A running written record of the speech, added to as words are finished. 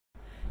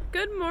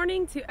Good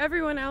morning to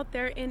everyone out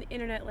there in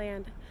internet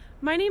land.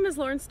 My name is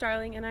LuAnn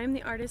Starling and I'm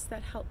the artist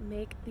that helped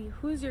make the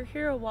Who's Your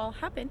Hero wall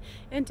happen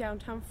in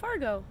downtown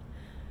Fargo.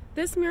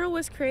 This mural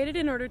was created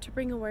in order to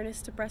bring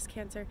awareness to breast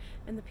cancer,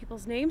 and the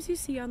people's names you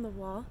see on the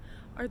wall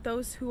are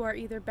those who are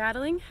either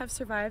battling, have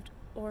survived,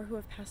 or who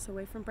have passed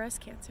away from breast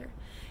cancer.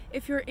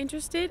 If you're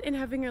interested in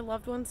having your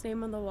loved one's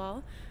name on the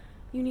wall,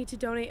 you need to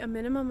donate a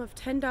minimum of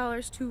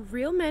 $10 to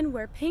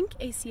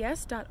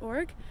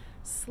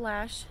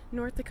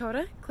realmenwearpink.ac.org/North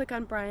Dakota. Click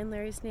on Brian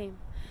Larry's name.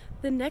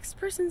 The next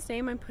person's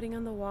name I'm putting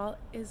on the wall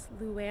is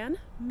LuAnn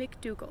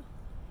McDougall.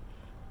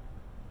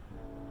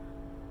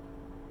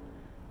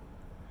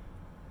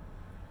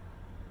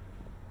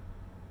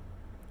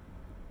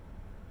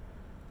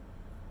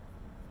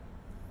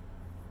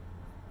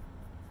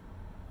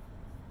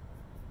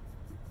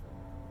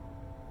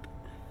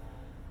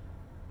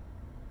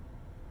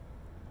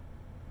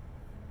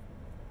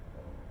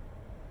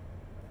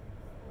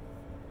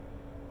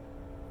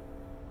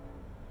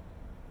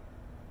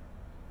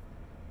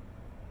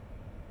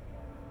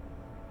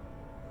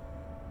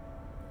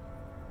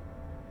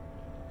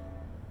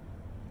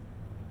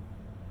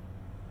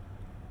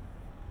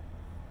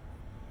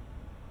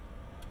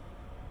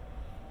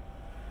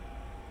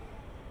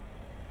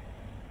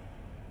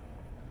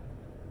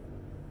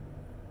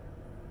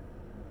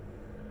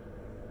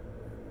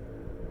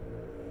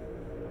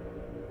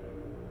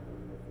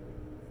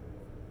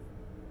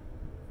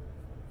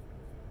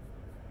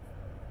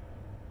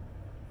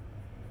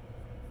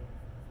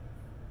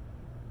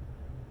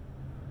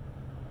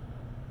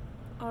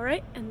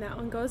 Alright, and that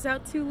one goes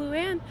out to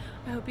LuAnn.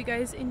 I hope you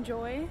guys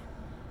enjoy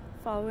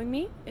following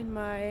me in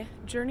my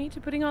journey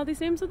to putting all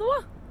these names on the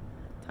wall.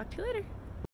 Talk to you later.